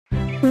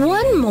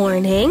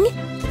morning,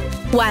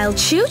 while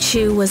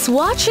ChuChu was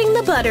watching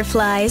the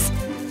butterflies,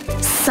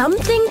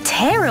 something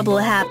terrible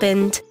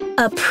happened.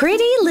 A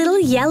pretty little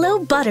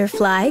yellow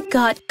butterfly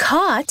got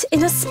caught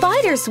in a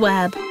spider's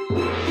web.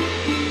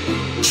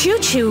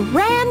 ChuChu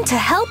ran to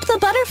help the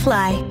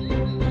butterfly.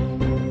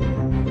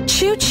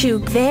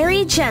 ChuChu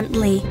very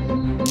gently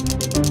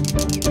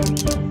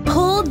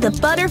pulled the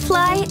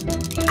butterfly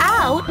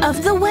out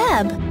of the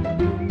web.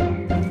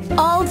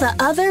 All the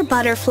other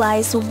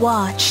butterflies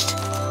watched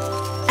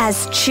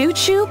as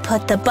ChuChu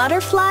put the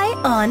butterfly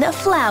on a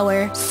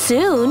flower.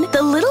 Soon,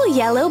 the little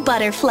yellow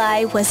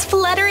butterfly was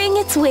fluttering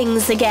its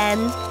wings again.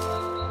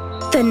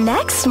 The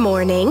next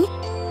morning,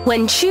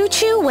 when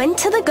ChuChu went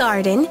to the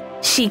garden,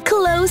 she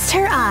closed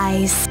her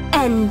eyes.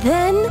 And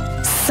then,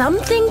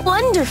 something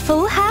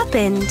wonderful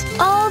happened.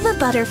 All the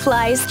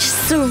butterflies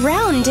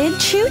surrounded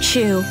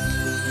ChuChu.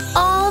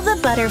 All the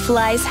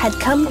butterflies had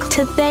come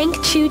to thank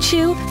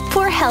ChuChu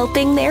for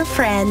helping their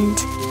friend.